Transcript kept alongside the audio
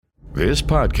This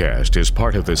podcast is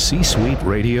part of the C-Suite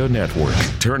Radio Network,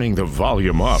 turning the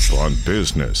volume up on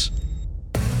business.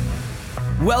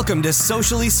 Welcome to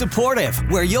Socially Supportive,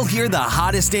 where you'll hear the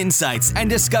hottest insights and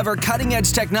discover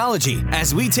cutting-edge technology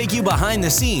as we take you behind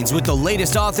the scenes with the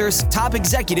latest authors, top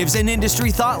executives, and industry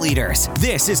thought leaders.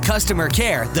 This is Customer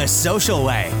Care the Social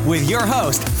Way with your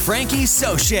host, Frankie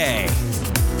Soche.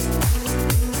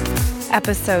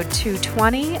 Episode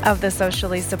 220 of the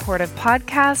Socially Supportive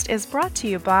Podcast is brought to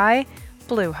you by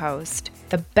Bluehost.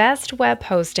 The best web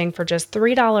hosting for just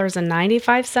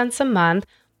 $3.95 a month.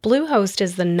 Bluehost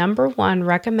is the #1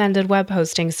 recommended web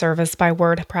hosting service by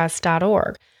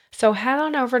WordPress.org. So head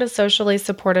on over to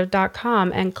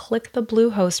sociallysupportive.com and click the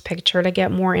Bluehost picture to get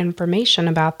more information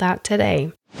about that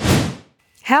today.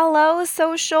 Hello,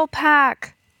 Social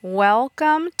Pack!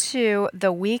 Welcome to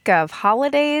the week of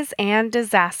holidays and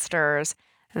disasters.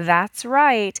 That's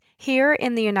right. Here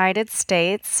in the United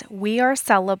States, we are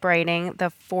celebrating the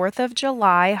 4th of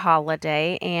July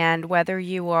holiday, and whether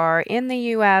you are in the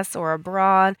U.S. or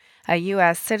abroad, a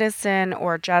U.S. citizen,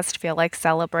 or just feel like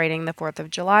celebrating the 4th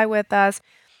of July with us,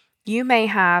 you may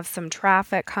have some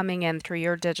traffic coming in through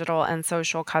your digital and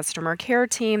social customer care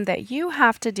team that you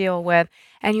have to deal with,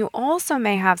 and you also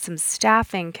may have some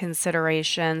staffing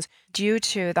considerations due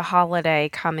to the holiday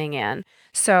coming in.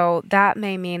 So that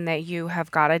may mean that you have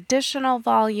got additional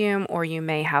volume or you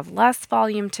may have less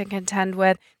volume to contend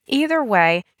with. Either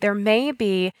way, there may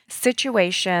be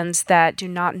situations that do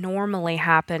not normally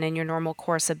happen in your normal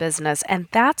course of business, and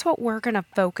that's what we're going to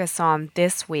focus on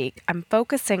this week. I'm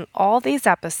focusing all these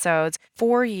episodes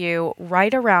for you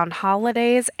right around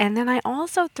holidays, and then I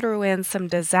also threw in some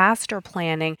disaster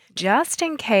planning just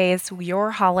in case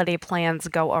your holiday plans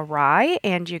go awry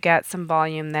and you get some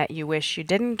volume that you wish you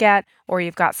didn't get, or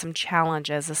you've got some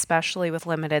challenges, especially with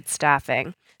limited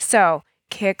staffing. So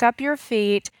kick up your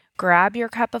feet, grab your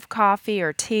cup of coffee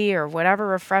or tea or whatever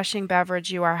refreshing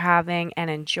beverage you are having, and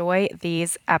enjoy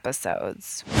these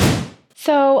episodes.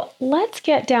 So let's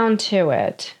get down to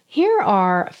it. Here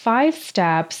are 5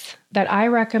 steps that I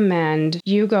recommend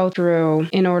you go through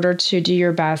in order to do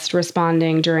your best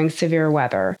responding during severe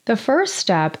weather. The first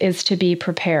step is to be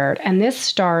prepared, and this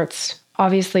starts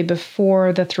obviously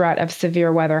before the threat of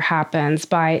severe weather happens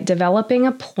by developing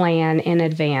a plan in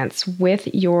advance with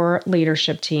your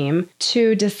leadership team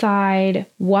to decide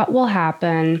what will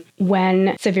happen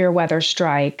when severe weather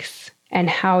strikes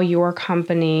and how your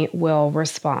company will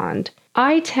respond.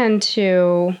 I tend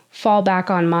to fall back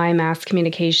on my mass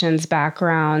communications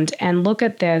background and look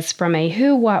at this from a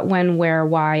who, what, when, where,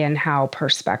 why, and how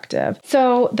perspective.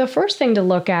 So the first thing to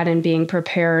look at in being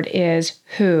prepared is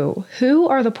who. Who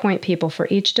are the point people for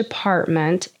each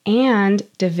department and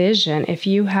division? If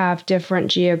you have different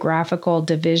geographical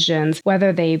divisions,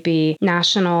 whether they be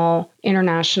national,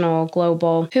 international,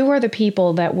 global, who are the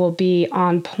people that will be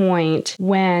on point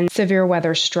when severe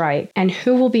weather strikes, and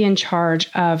who will be in charge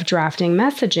of drafting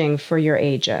messaging for your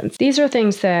agents? These are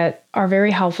things that are very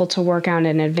helpful to work on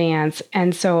in advance,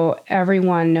 and so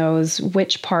everyone knows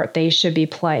which part they should be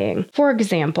playing. For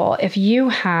example, if you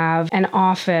have an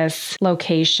office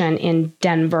location in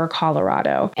Denver,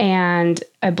 Colorado, and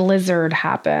a blizzard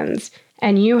happens,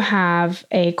 and you have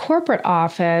a corporate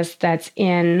office that's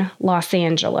in Los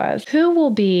Angeles, who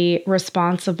will be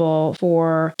responsible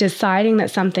for deciding that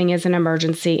something is an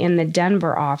emergency in the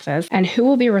Denver office, and who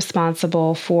will be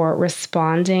responsible for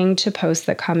responding to posts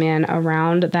that come in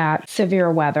around that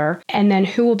severe weather, and then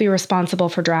who will be responsible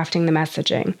for drafting the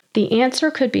messaging? The answer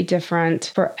could be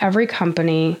different for every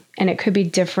company, and it could be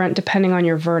different depending on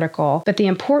your vertical, but the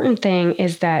important thing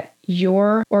is that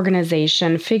your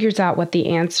organization figures out what the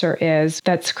answer is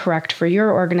that's correct for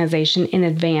your organization in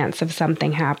advance of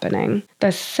something happening.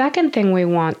 The second thing we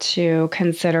want to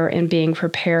consider in being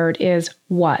prepared is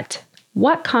what.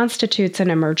 What constitutes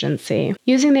an emergency?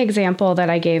 Using the example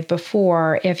that I gave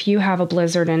before, if you have a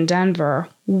blizzard in Denver,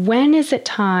 when is it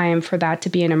time for that to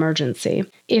be an emergency?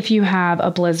 If you have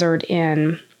a blizzard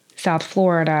in South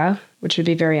Florida, which would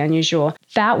be very unusual,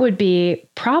 that would be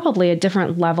probably a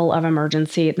different level of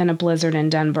emergency than a blizzard in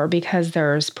Denver because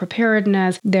there's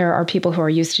preparedness. There are people who are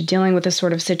used to dealing with this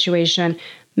sort of situation.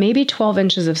 Maybe 12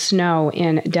 inches of snow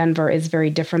in Denver is very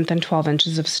different than 12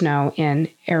 inches of snow in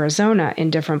Arizona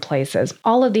in different places.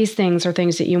 All of these things are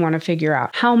things that you want to figure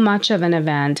out. How much of an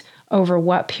event, over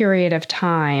what period of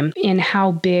time, in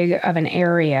how big of an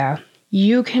area,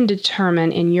 you can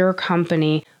determine in your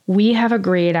company, we have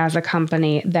agreed as a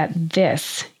company that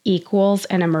this equals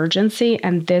an emergency,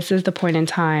 and this is the point in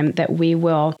time that we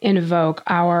will invoke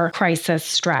our crisis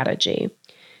strategy.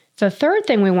 The third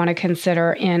thing we want to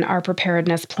consider in our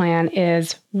preparedness plan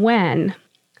is when.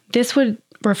 This would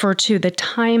refer to the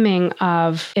timing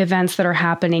of events that are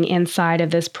happening inside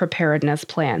of this preparedness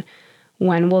plan.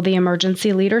 When will the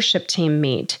emergency leadership team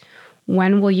meet?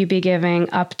 When will you be giving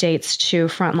updates to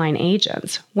frontline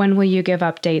agents? When will you give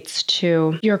updates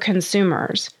to your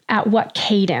consumers? At what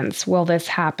cadence will this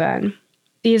happen?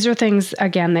 These are things,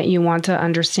 again, that you want to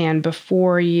understand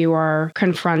before you are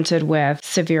confronted with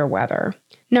severe weather.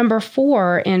 Number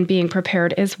 4 in being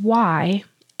prepared is why.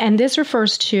 And this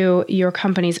refers to your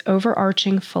company's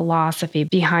overarching philosophy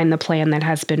behind the plan that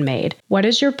has been made. What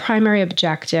is your primary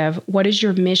objective? What is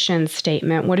your mission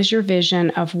statement? What is your vision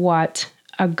of what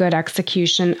a good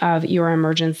execution of your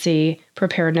emergency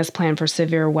preparedness plan for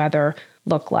severe weather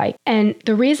look like? And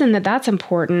the reason that that's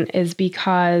important is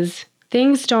because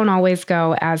things don't always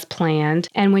go as planned.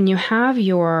 And when you have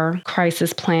your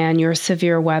crisis plan, your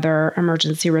severe weather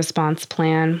emergency response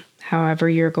plan, however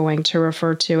you're going to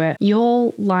refer to it,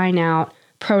 you'll line out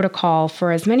protocol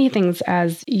for as many things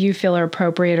as you feel are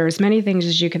appropriate or as many things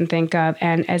as you can think of.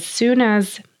 And as soon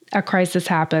as a crisis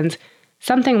happens,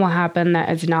 something will happen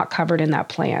that is not covered in that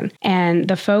plan. And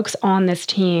the folks on this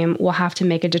team will have to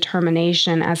make a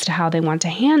determination as to how they want to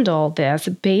handle this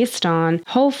based on,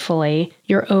 hopefully,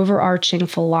 your overarching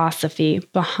philosophy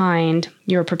behind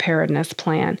your preparedness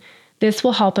plan. This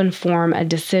will help inform a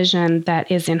decision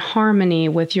that is in harmony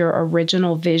with your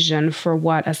original vision for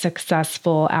what a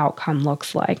successful outcome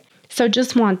looks like. So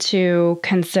just want to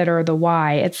consider the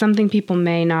why. It's something people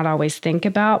may not always think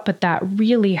about, but that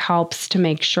really helps to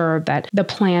make sure that the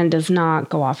plan does not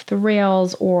go off the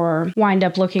rails or wind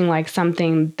up looking like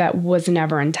something that was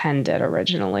never intended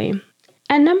originally.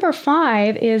 And number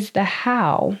 5 is the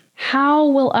how. How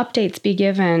will updates be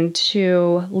given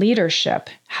to leadership?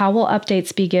 How will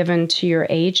updates be given to your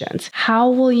agents? How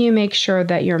will you make sure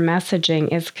that your messaging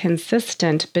is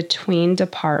consistent between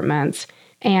departments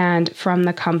and from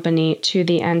the company to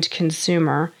the end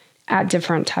consumer at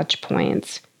different touch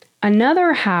points?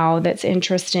 Another how that's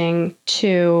interesting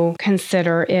to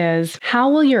consider is how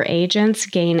will your agents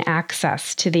gain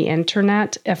access to the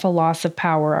internet if a loss of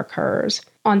power occurs?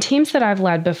 On teams that I've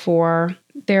led before,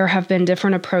 there have been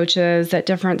different approaches at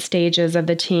different stages of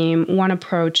the team. One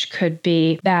approach could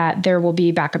be that there will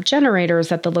be backup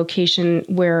generators at the location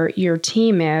where your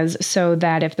team is, so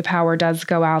that if the power does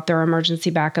go out, there are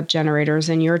emergency backup generators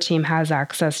and your team has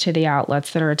access to the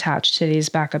outlets that are attached to these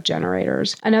backup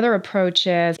generators. Another approach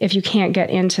is if you can't get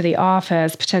into the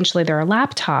office, potentially there are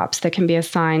laptops that can be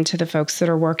assigned to the folks that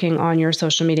are working on your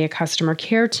social media customer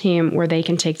care team, where they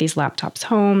can take these laptops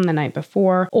home the night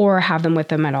before or have them with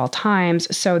them at all times,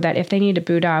 so that if they need to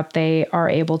boot up, they are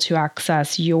able to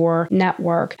access your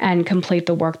network and complete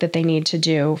the work that they need to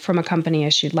do from a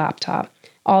company-issued laptop.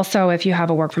 Also, if you have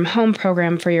a work from home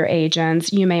program for your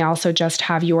agents, you may also just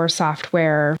have your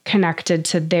software connected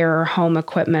to their home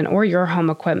equipment or your home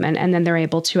equipment, and then they're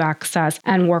able to access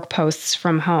and work posts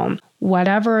from home.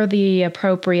 Whatever the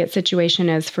appropriate situation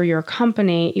is for your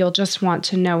company, you'll just want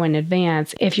to know in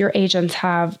advance if your agents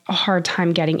have a hard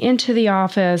time getting into the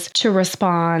office to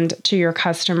respond to your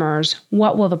customers.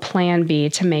 What will the plan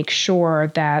be to make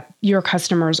sure that your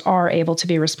customers are able to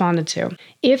be responded to?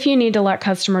 If you need to let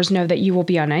customers know that you will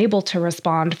be unable to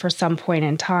respond for some point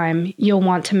in time, you'll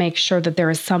want to make sure that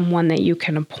there is someone that you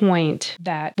can appoint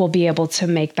that will be able to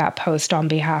make that post on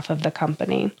behalf of the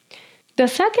company. The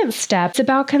second step is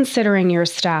about considering your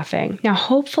staffing. Now,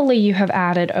 hopefully you have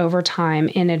added overtime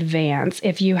in advance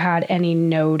if you had any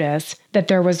notice that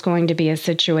there was going to be a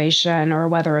situation or a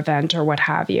weather event or what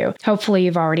have you. Hopefully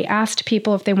you've already asked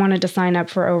people if they wanted to sign up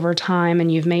for overtime,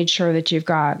 and you've made sure that you've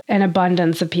got an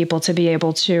abundance of people to be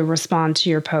able to respond to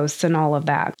your posts and all of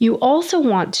that. You also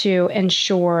want to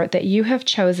ensure that you have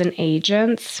chosen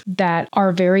agents that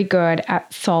are very good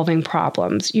at solving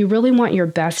problems. You really want your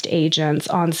best agents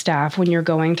on staff when you're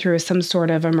going through some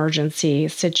sort of emergency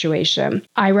situation.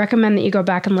 I recommend that you go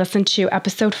back and listen to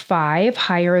episode 5,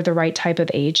 Hire the Right Type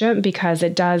of Agent, because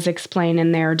it does explain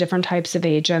in there different types of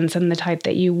agents and the type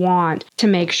that you want to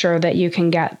make sure that you can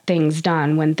get things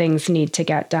done when things need to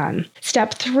get done.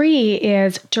 Step 3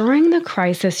 is during the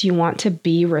crisis, you want to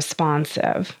be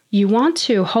responsive. You want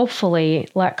to hopefully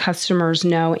let customers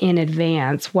know in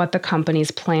advance what the company's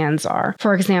plans are.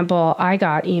 For example, I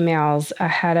got emails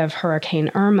ahead of Hurricane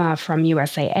Irma from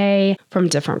USAA, from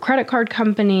different credit card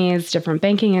companies, different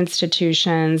banking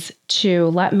institutions, to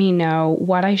let me know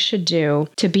what I should do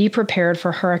to be prepared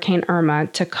for Hurricane Irma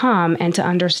to come and to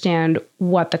understand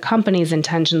what the company's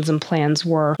intentions and plans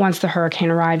were once the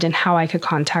hurricane arrived and how I could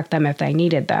contact them if they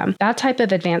needed them. That type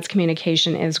of advanced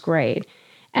communication is great.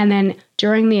 And then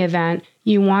during the event,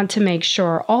 you want to make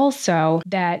sure also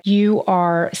that you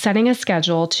are setting a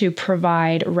schedule to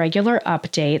provide regular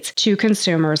updates to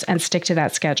consumers and stick to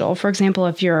that schedule. For example,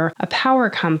 if you're a power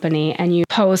company and you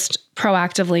post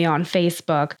proactively on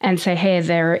Facebook and say, hey,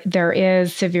 there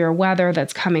is severe weather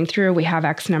that's coming through. We have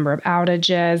X number of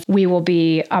outages. We will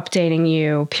be updating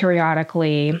you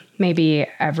periodically, maybe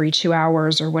every 2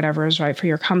 hours or whatever is right for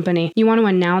your company. You want to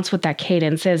announce what that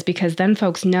cadence is, because then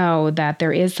folks know that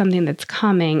there is something that's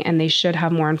coming and they should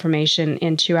have more information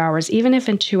in 2 hours. Even if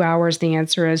in 2 hours the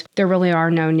answer is there really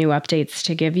are no new updates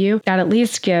to give you, that at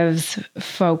least gives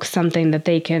folks something that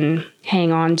they can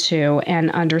hang on to and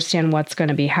understand what's going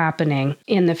to be happening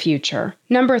in the future.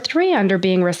 Number 3 under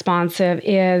being responsive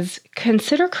is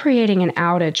consider creating an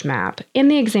outage map. In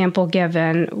the example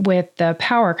given with the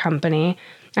power company,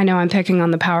 I know I'm picking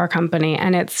on the power company,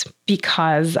 and it's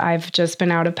because I've just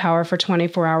been out of power for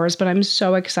 24 hours, but I'm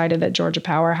so excited that Georgia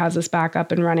Power has us back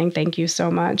up and running. Thank you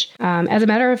so much. As a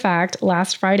matter of fact,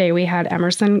 last Friday, we had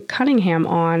Emerson Cunningham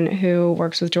on, who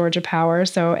works with Georgia Power.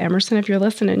 So Emerson, if you're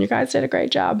listening, you guys did a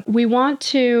great job. We want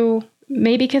to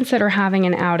maybe consider having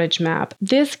an outage map.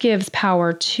 This gives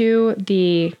power to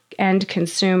the end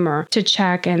consumer to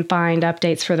check and find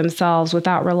updates for themselves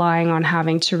without relying on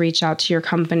having to reach out to your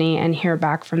company and hear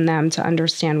back from them to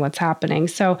understand what's happening.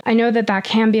 So I know that that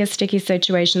can be a sticky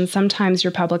situation. Sometimes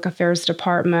your public affairs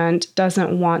department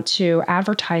doesn't want to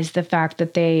advertise the fact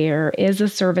that there is a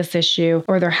service issue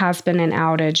or there has been an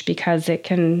outage, because it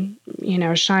can,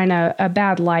 shine a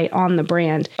bad light on the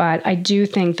brand. But I do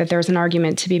think that there's an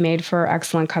argument to be made for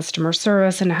excellent customer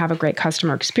service and to have a great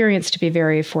customer experience, to be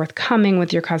very forthcoming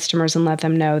with your customers and let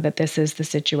them know that this is the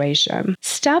situation.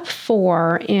 Step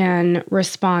 4 in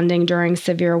responding during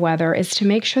severe weather is to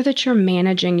make sure that you're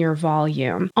managing your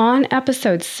volume. On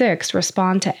episode 6,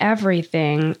 Respond to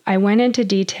Everything, I went into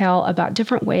detail about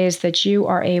different ways that you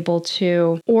are able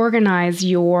to organize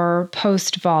your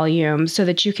post volume so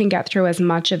that you can get through as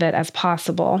much of it as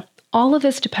possible. All of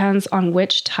this depends on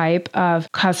which type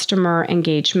of customer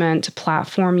engagement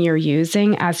platform you're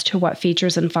using as to what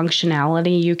features and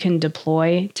functionality you can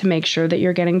deploy to make sure that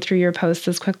you're getting through your posts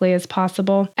as quickly as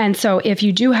possible. And so if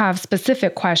you do have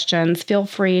specific questions, feel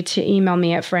free to email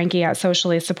me at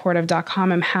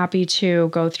frankie@sociallysupportive.com. I'm happy to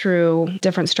go through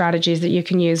different strategies that you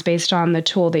can use based on the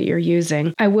tool that you're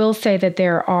using. I will say that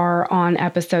there are, on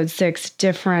episode 6,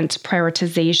 different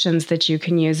prioritizations that you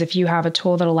can use. If you have a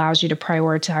tool that allows you to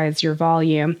prioritize your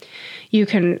volume, you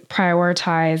can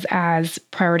prioritize as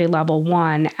priority level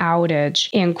 1 outage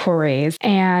inquiries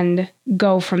and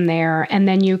go from there. And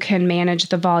then you can manage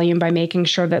the volume by making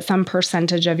sure that some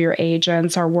percentage of your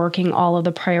agents are working all of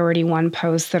the priority 1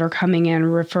 posts that are coming in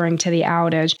referring to the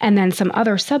outage. And then some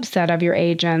other subset of your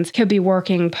agents could be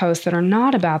working posts that are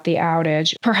not about the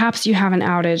outage. Perhaps you have an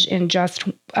outage in just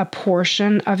a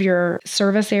portion of your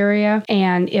service area.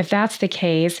 And if that's the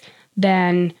case,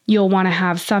 then you'll want to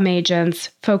have some agents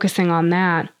focusing on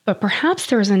that. But perhaps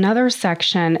there's another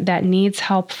section that needs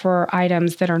help for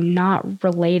items that are not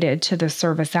related to the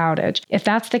service outage. If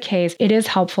that's the case, it is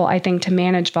helpful, I think, to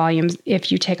manage volumes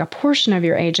if you take a portion of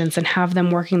your agents and have them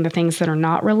working the things that are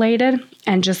not related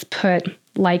and just put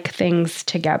like things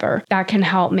together. That can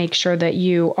help make sure that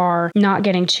you are not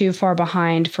getting too far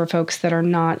behind for folks that are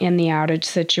not in the outage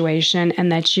situation,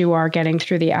 and that you are getting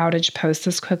through the outage posts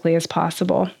as quickly as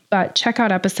possible. But check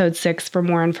out episode 6 for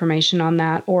more information on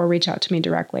that, or reach out to me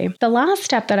directly. The last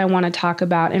step that I want to talk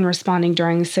about in responding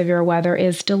during severe weather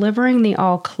is delivering the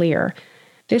all clear.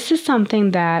 This is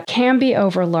something that can be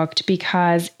overlooked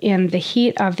because in the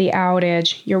heat of the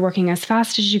outage, you're working as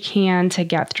fast as you can to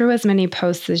get through as many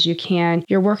posts as you can.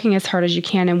 You're working as hard as you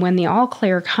can. And when the all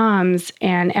clear comes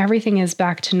and everything is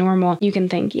back to normal, you can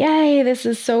think, yay, this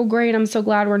is so great. I'm so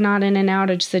glad we're not in an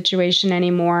outage situation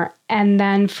anymore. And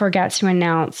then forget to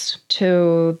announce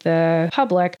to the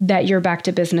public that you're back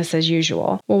to business as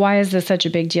usual. Well, why is this such a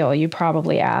big deal? You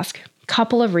probably ask.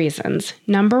 Couple of reasons.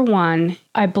 Number 1,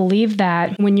 I believe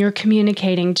that when you're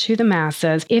communicating to the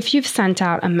masses, if you've sent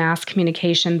out a mass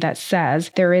communication that says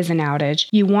there is an outage,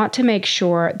 you want to make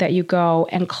sure that you go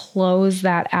and close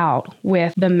that out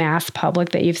with the mass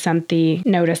public that you've sent the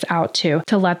notice out to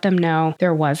let them know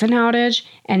there was an outage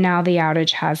and now the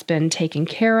outage has been taken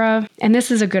care of. And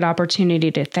this is a good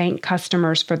opportunity to thank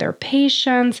customers for their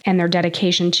patience and their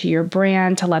dedication to your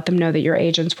brand, to let them know that your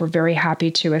agents were very happy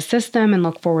to assist them and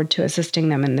look forward to assisting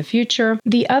them in the future.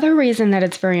 The other reason that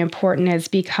it's very important is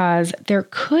because there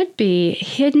could be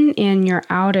hidden in your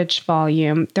outage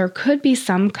volume, there could be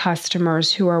some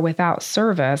customers who are without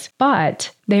service,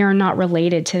 but they are not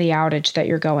related to the outage that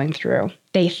you're going through.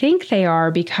 They think they are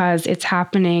because it's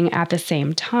happening at the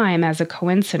same time as a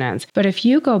coincidence. But if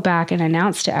you go back and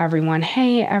announce to everyone,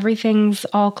 hey, everything's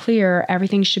all clear,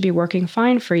 everything should be working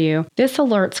fine for you, this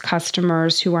alerts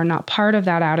customers who are not part of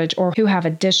that outage or who have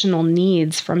additional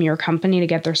needs from your company to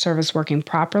get their service working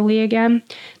properly again.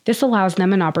 This allows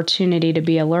them an opportunity to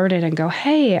be alerted and go,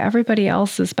 hey, everybody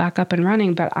else is back up and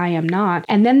running, but I am not.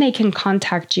 And then they can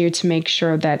contact you to make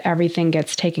sure that everything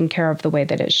gets taken care of the way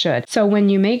that it should. So when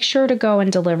you make sure to go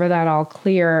and deliver that all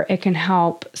clear, it can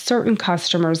help certain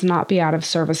customers not be out of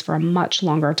service for a much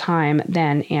longer time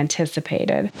than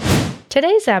anticipated.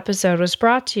 Today's episode was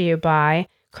brought to you by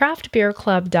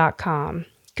craftbeerclub.com.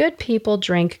 Good people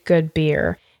drink good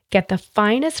beer. Get the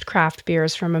finest craft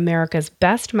beers from America's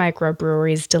best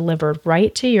microbreweries delivered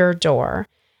right to your door.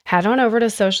 Head on over to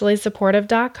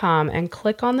sociallysupportive.com and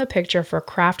click on the picture for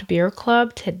Craft Beer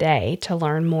Club today to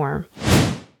learn more.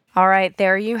 All right,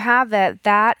 there you have it.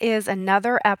 That is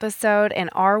another episode in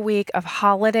our week of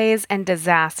holidays and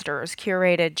disasters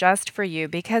curated just for you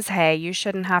because, hey, you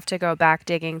shouldn't have to go back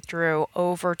digging through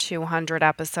over 200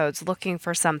 episodes looking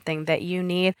for something that you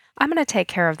need. I'm going to take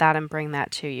care of that and bring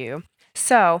that to you.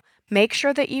 So make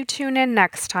sure that you tune in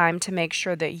next time to make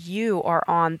sure that you are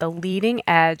on the leading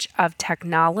edge of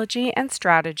technology and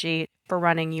strategy for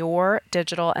running your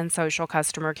digital and social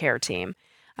customer care team.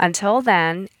 Until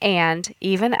then, and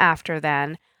even after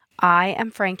then, I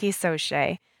am Frankie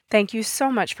Soche. Thank you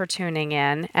so much for tuning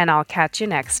in, and I'll catch you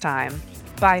next time.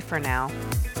 Bye for now.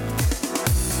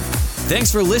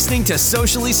 Thanks for listening to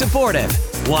Socially Supportive.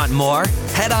 Want more?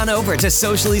 Head on over to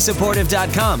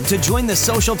sociallysupportive.com to join the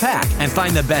social pack and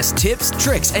find the best tips,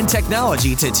 tricks, and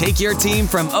technology to take your team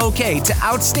from okay to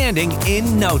outstanding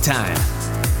in no time.